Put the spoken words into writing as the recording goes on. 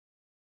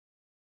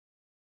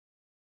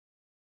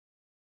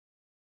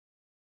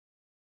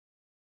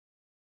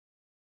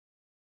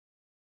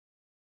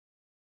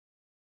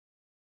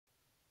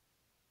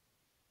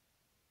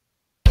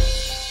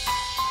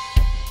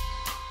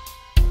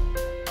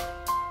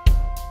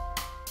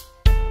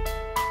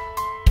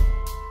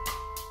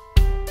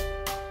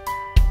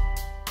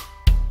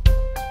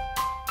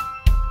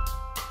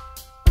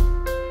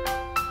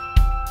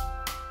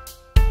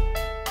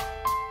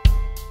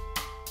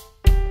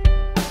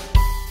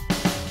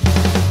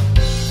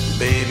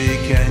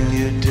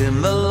you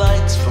dim the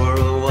lights for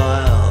a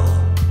while?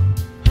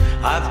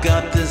 I've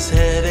got this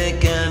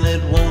headache and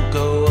it won't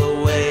go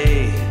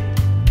away.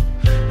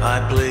 I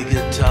play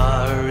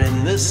guitar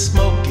in this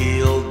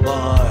smoky old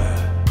bar.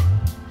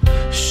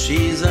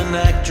 She's an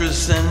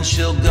actress and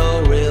she'll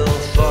go real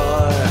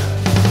far.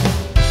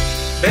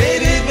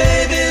 Baby,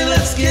 baby,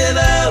 let's get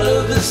out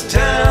of this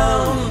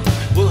town.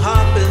 We'll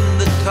hop in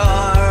the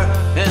car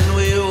and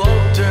we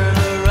won't turn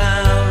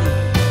around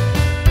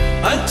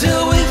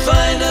until we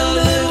find a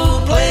little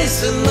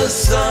place in the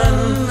sun.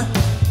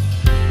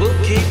 We'll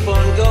keep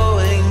on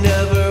going,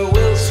 never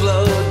will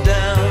slow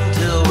down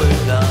till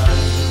we're done.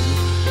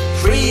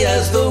 Free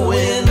as the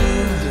wind,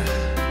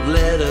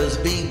 let us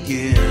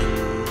begin.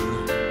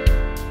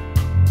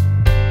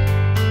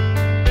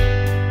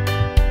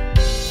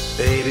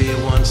 Baby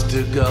wants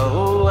to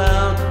go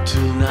out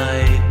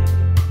tonight,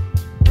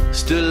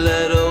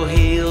 stiletto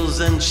heels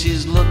and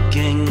she's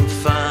looking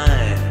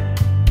fine.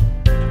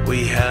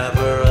 We have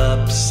our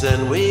ups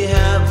and we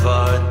have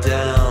our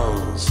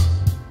downs.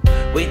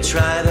 We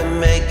try to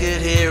make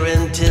it here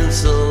in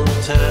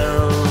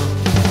Tinseltown.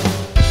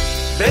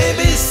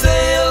 Baby,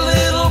 say a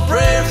little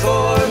prayer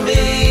for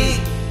me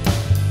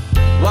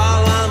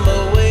while I'm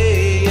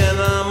away and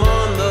I'm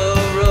on the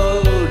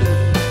road.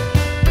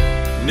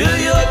 New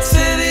York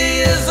City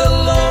is a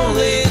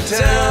lonely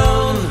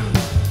town.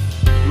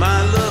 My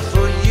love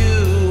for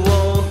you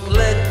won't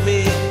let me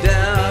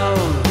down.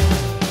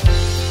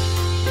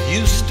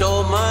 You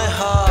stole my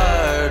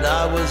heart,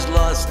 I was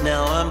lost,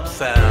 now I'm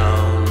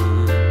found.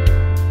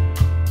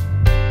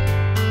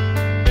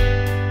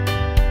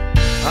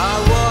 I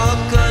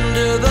walk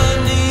under the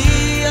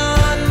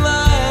neon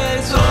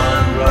lights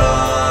on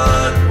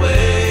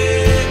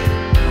Broadway.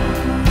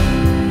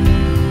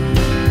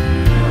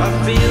 I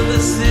feel the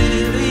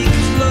city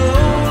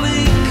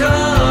slowly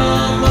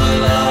come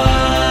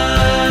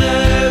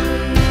alive.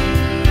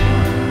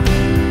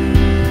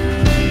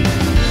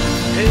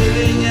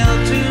 Heading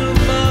out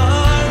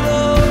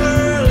tomorrow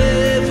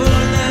early for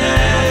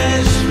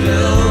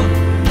Nashville.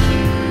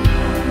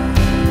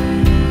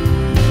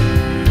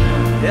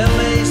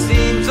 LA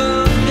seems a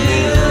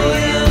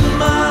million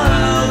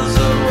miles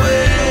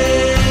away.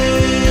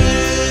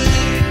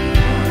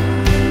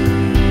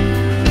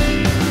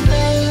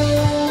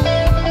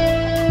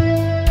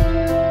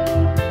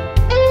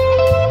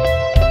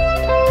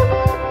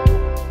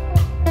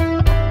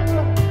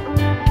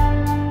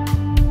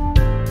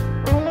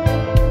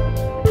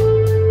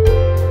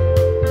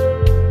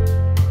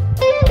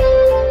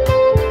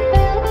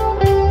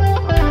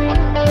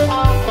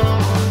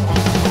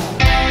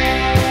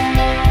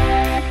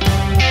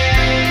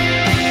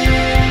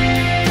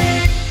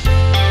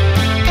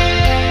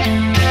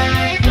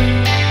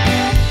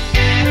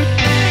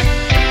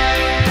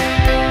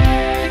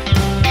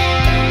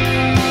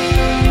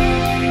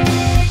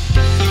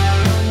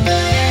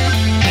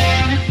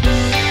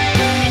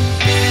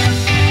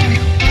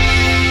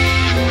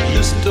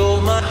 You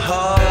stole my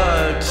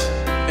heart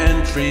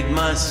and freed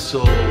my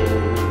soul.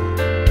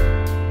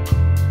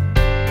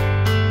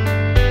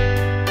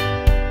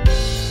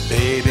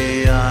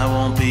 Baby, I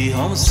won't be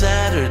home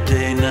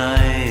Saturday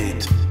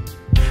night.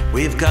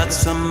 We've got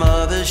some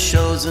other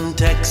shows in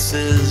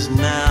Texas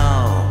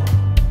now.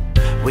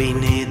 We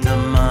need the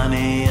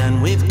money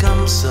and we've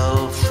come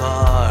so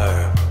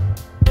far.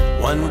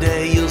 One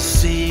day you'll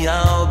see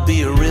I'll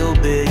be a real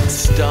big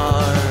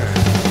star.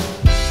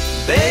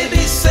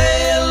 Baby, say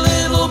a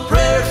little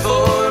prayer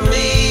for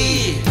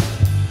me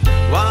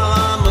while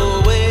I'm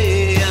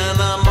away and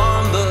I'm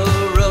on the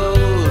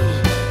road.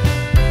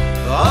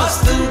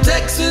 Austin,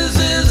 Texas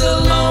is a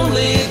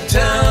lonely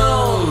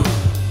town.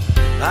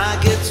 I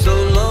get so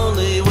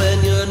lonely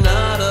when you're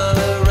not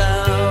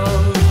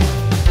around.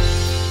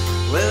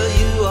 Well,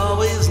 you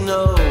always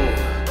know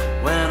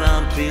when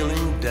I'm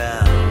feeling down.